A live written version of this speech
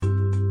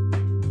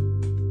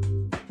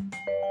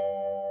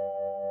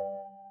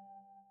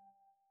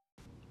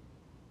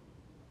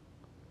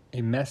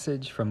A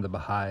message from the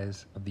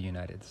Baha'is of the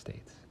United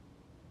States.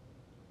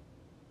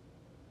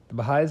 The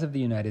Baha'is of the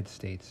United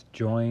States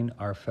join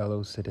our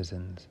fellow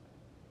citizens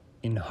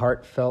in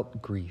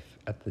heartfelt grief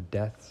at the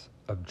deaths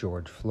of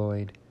George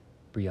Floyd,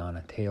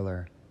 Breonna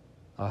Taylor,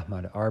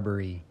 Ahmaud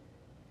Arbery,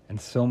 and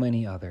so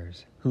many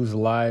others whose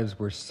lives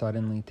were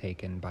suddenly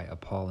taken by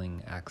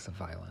appalling acts of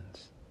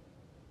violence.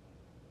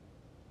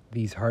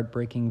 These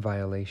heartbreaking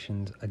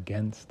violations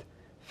against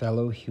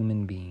fellow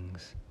human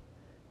beings,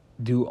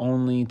 due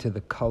only to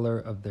the color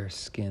of their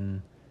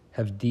skin,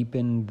 have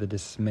deepened the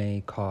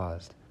dismay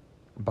caused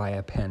by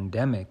a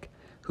pandemic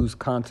whose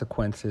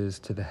consequences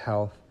to the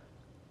health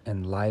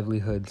and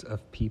livelihoods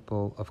of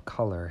people of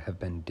color have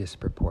been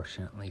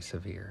disproportionately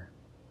severe.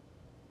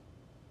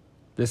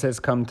 This has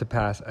come to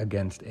pass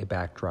against a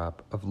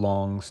backdrop of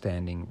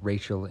long-standing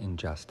racial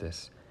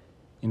injustice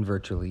in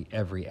virtually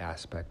every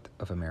aspect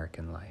of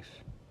American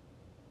life.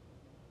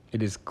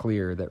 It is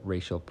clear that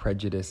racial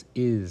prejudice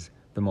is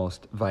the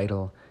most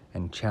vital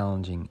and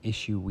challenging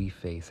issue we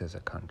face as a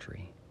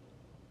country.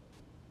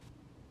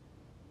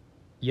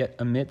 Yet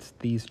amidst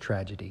these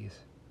tragedies,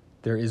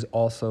 there is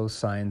also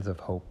signs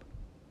of hope.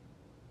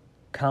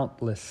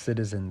 Countless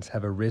citizens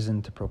have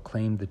arisen to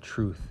proclaim the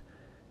truth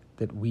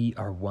that we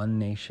are one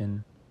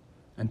nation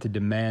and to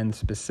demand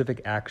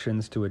specific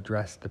actions to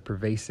address the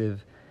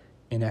pervasive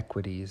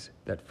inequities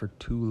that for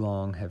too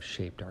long have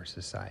shaped our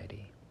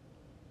society.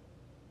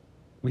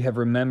 We have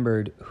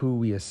remembered who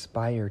we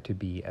aspire to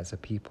be as a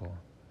people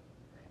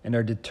and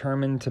are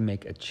determined to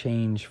make a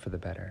change for the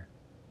better.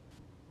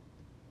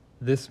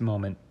 This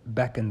moment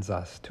beckons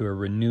us to a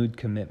renewed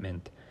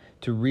commitment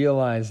to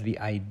realize the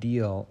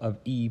ideal of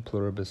e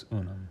pluribus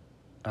unum,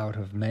 out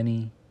of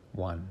many,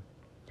 one,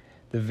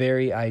 the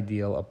very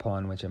ideal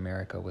upon which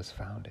America was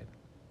founded.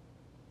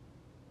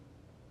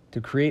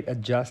 To create a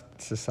just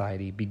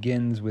society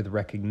begins with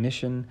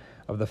recognition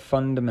of the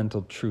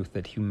fundamental truth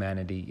that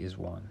humanity is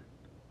one.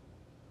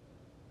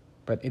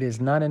 But it is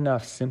not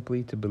enough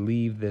simply to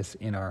believe this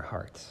in our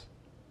hearts.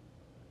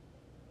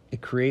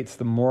 It creates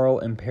the moral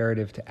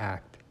imperative to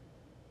act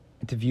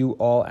and to view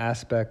all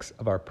aspects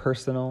of our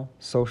personal,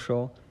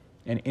 social,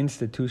 and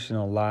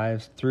institutional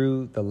lives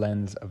through the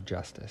lens of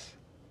justice.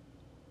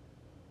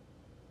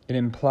 It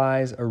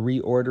implies a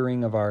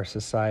reordering of our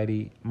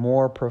society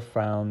more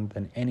profound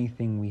than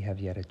anything we have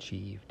yet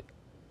achieved.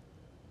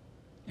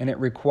 And it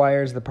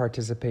requires the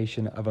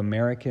participation of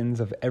Americans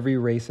of every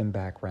race and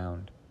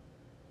background.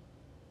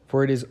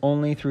 For it is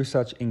only through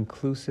such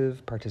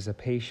inclusive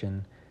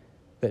participation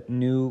that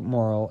new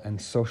moral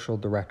and social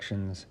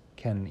directions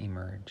can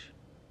emerge.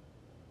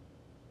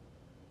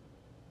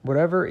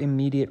 Whatever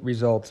immediate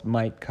results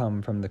might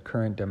come from the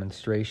current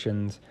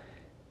demonstrations,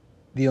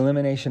 the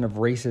elimination of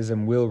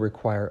racism will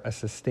require a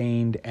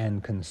sustained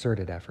and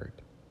concerted effort.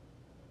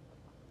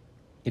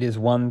 It is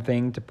one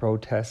thing to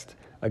protest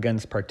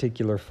against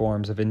particular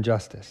forms of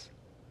injustice.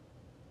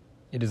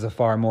 It is a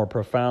far more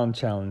profound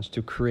challenge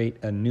to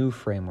create a new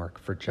framework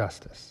for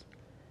justice.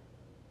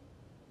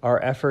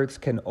 Our efforts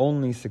can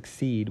only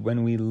succeed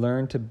when we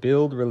learn to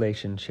build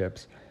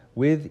relationships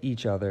with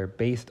each other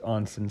based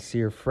on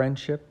sincere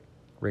friendship,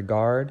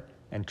 regard,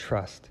 and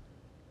trust,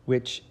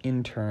 which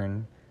in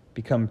turn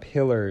become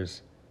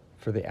pillars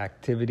for the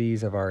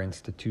activities of our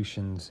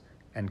institutions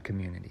and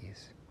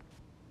communities.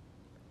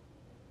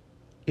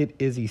 It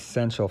is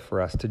essential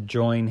for us to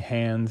join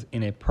hands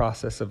in a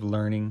process of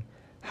learning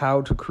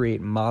how to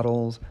create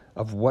models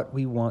of what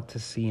we want to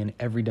see in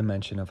every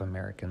dimension of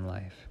American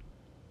life.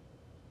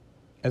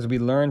 As we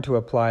learn to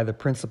apply the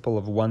principle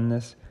of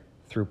oneness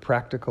through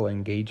practical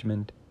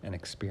engagement and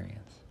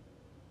experience.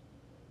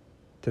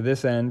 To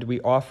this end,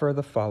 we offer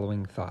the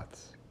following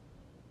thoughts.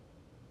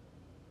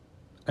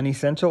 An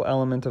essential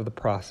element of the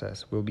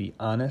process will be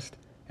honest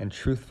and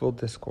truthful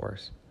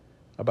discourse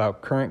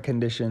about current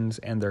conditions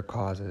and their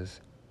causes,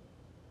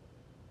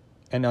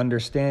 and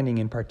understanding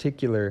in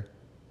particular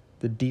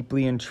the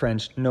deeply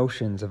entrenched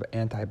notions of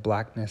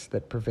anti-Blackness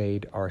that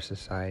pervade our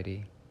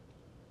society.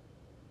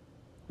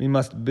 We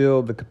must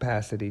build the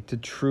capacity to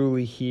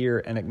truly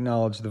hear and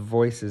acknowledge the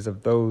voices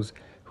of those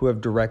who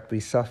have directly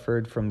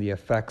suffered from the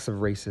effects of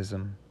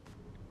racism.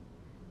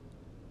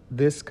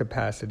 This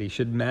capacity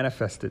should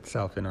manifest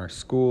itself in our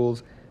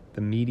schools,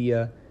 the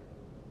media,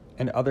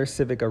 and other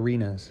civic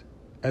arenas,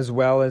 as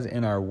well as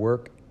in our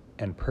work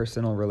and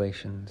personal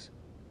relations.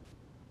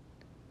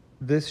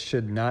 This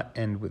should not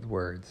end with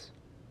words,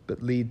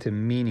 but lead to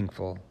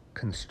meaningful,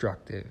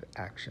 constructive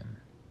action.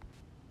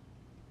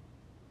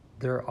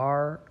 There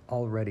are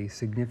already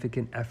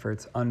significant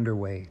efforts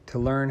underway to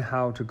learn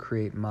how to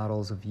create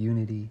models of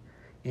unity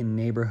in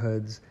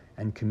neighborhoods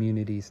and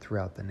communities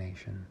throughout the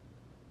nation.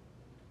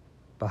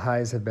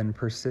 Baha'is have been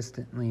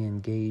persistently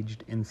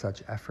engaged in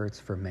such efforts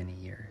for many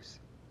years.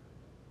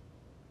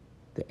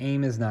 The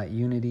aim is not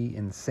unity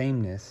in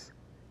sameness,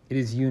 it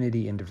is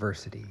unity in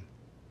diversity.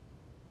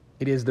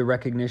 It is the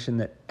recognition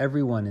that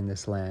everyone in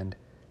this land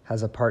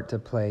has a part to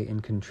play in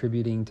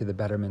contributing to the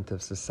betterment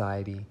of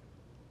society,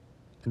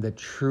 and that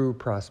true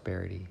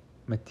prosperity,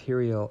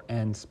 material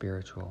and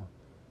spiritual,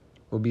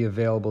 will be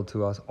available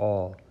to us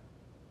all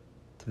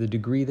to the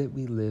degree that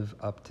we live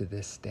up to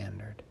this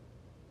standard.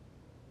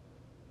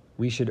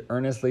 We should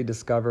earnestly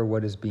discover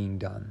what is being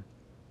done,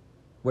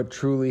 what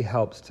truly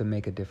helps to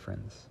make a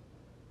difference,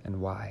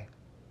 and why.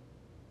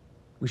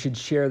 We should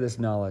share this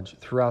knowledge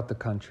throughout the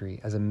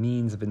country as a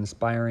means of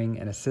inspiring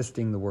and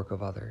assisting the work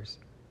of others.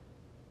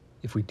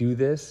 If we do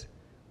this,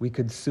 we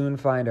could soon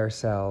find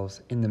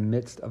ourselves in the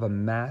midst of a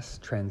mass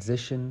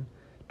transition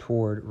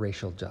toward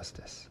racial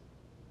justice.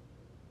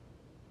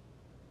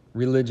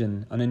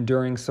 Religion, an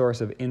enduring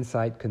source of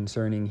insight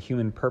concerning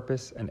human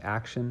purpose and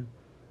action,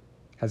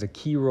 has a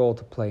key role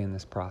to play in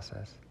this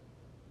process.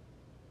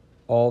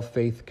 All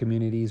faith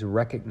communities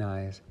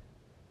recognize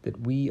that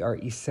we are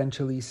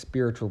essentially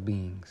spiritual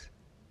beings.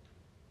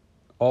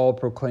 All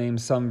proclaim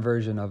some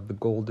version of the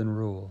golden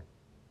rule,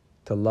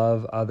 to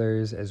love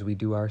others as we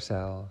do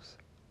ourselves.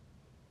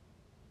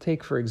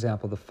 Take, for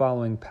example, the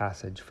following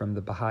passage from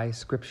the Baha'i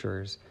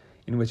scriptures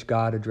in which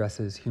God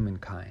addresses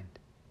humankind.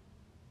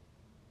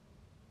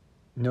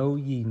 Know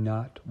ye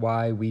not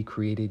why we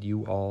created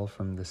you all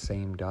from the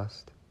same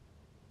dust?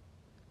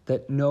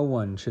 That no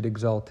one should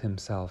exalt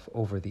himself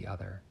over the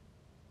other.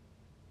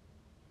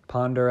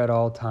 Ponder at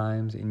all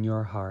times in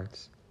your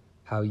hearts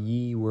how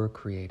ye were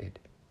created.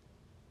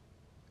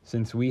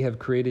 Since we have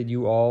created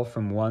you all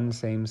from one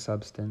same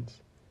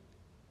substance,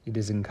 it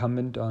is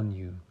incumbent on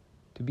you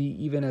to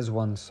be even as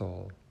one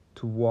soul,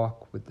 to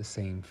walk with the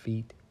same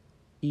feet,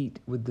 eat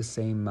with the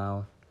same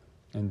mouth,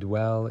 and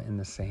dwell in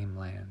the same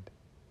land.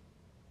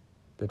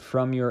 That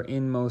from your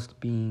inmost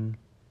being,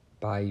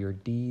 by your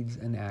deeds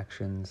and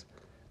actions,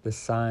 the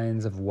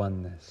signs of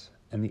oneness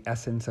and the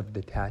essence of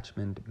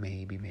detachment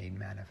may be made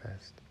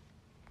manifest.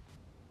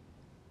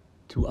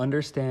 To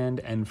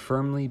understand and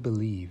firmly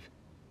believe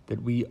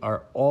that we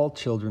are all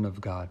children of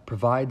God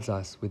provides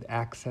us with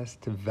access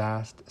to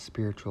vast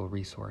spiritual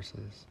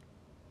resources,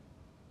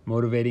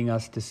 motivating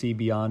us to see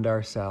beyond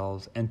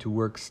ourselves and to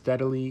work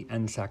steadily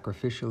and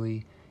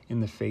sacrificially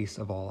in the face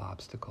of all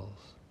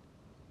obstacles.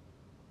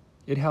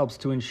 It helps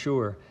to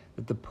ensure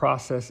that the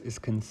process is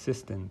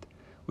consistent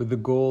with the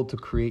goal to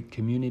create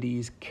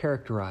communities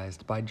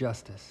characterized by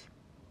justice.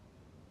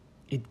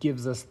 It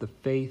gives us the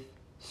faith,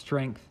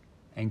 strength,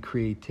 and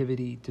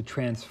creativity to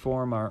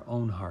transform our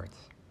own hearts,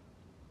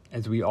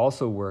 as we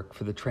also work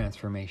for the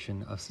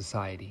transformation of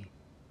society.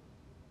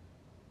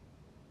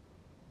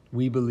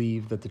 We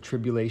believe that the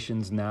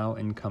tribulations now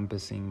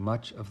encompassing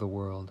much of the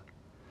world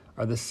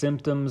are the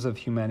symptoms of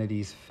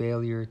humanity's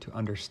failure to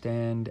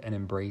understand and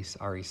embrace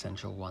our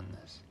essential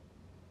oneness.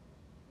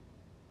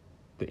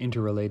 The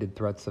interrelated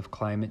threats of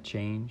climate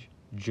change,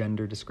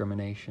 gender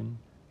discrimination,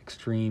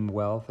 extreme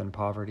wealth and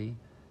poverty,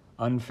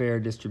 unfair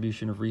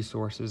distribution of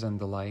resources, and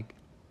the like,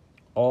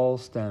 all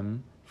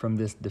stem from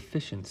this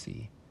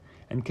deficiency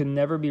and can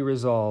never be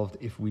resolved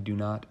if we do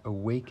not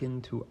awaken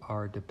to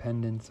our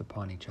dependence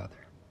upon each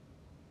other.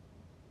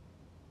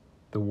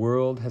 The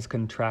world has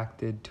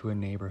contracted to a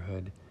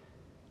neighborhood,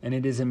 and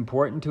it is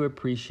important to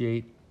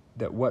appreciate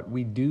that what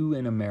we do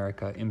in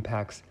America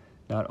impacts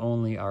not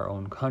only our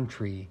own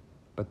country,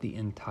 but the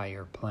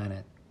entire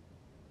planet.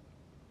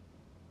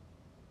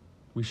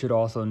 We should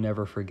also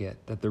never forget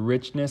that the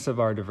richness of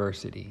our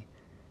diversity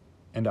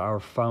and our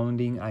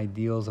founding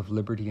ideals of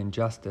liberty and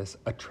justice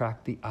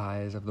attract the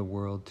eyes of the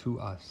world to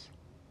us.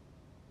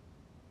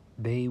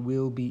 They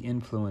will be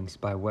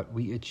influenced by what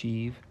we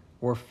achieve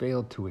or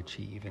fail to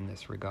achieve in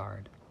this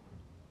regard.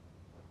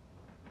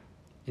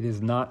 It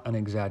is not an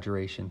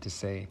exaggeration to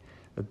say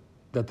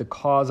that the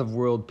cause of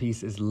world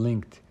peace is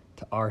linked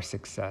to our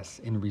success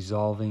in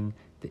resolving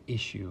the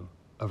issue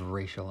of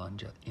racial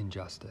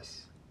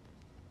injustice.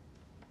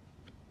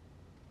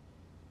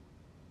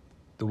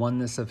 The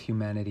oneness of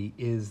humanity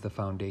is the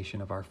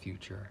foundation of our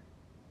future.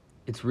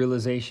 Its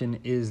realization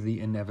is the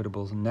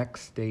inevitable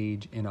next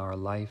stage in our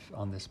life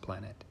on this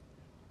planet.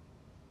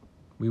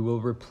 We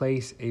will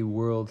replace a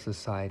world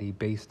society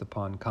based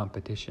upon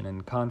competition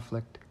and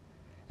conflict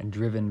and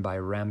driven by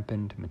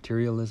rampant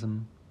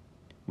materialism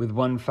with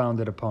one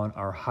founded upon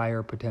our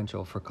higher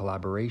potential for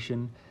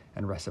collaboration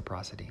and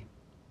reciprocity.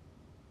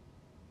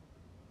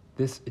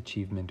 This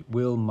achievement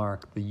will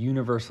mark the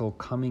universal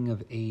coming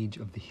of age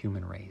of the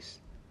human race.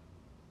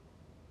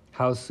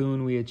 How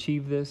soon we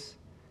achieve this,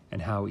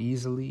 and how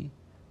easily,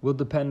 will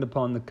depend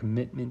upon the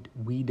commitment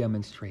we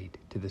demonstrate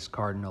to this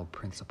cardinal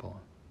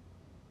principle.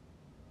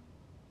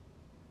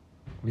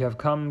 We have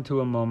come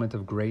to a moment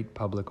of great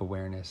public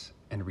awareness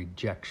and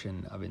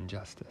rejection of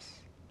injustice.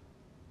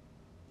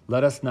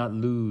 Let us not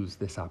lose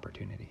this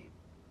opportunity.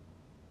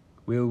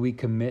 Will we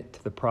commit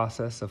to the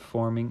process of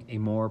forming a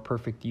more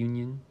perfect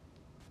union?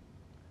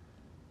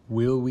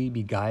 Will we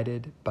be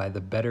guided by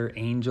the better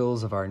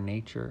angels of our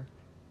nature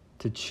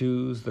to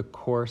choose the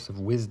course of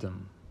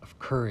wisdom, of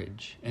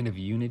courage, and of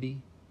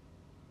unity?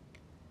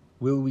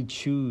 Will we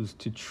choose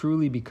to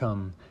truly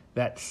become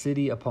that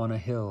city upon a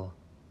hill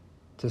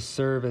to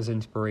serve as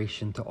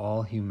inspiration to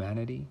all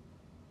humanity?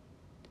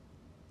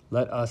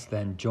 Let us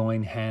then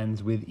join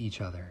hands with each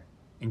other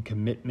in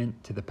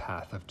commitment to the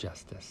path of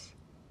justice.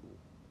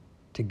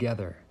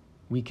 Together,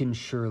 we can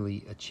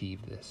surely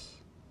achieve this.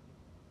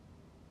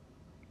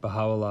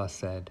 Baha'u'llah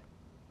said,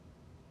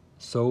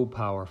 "So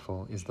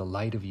powerful is the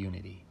light of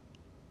unity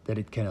that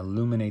it can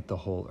illuminate the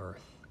whole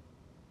earth.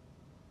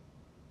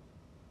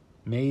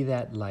 May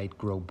that light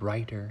grow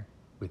brighter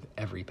with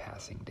every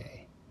passing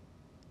day."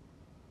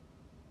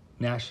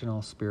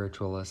 National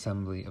Spiritual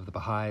Assembly of the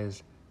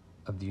Baha'is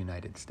of the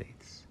United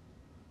States.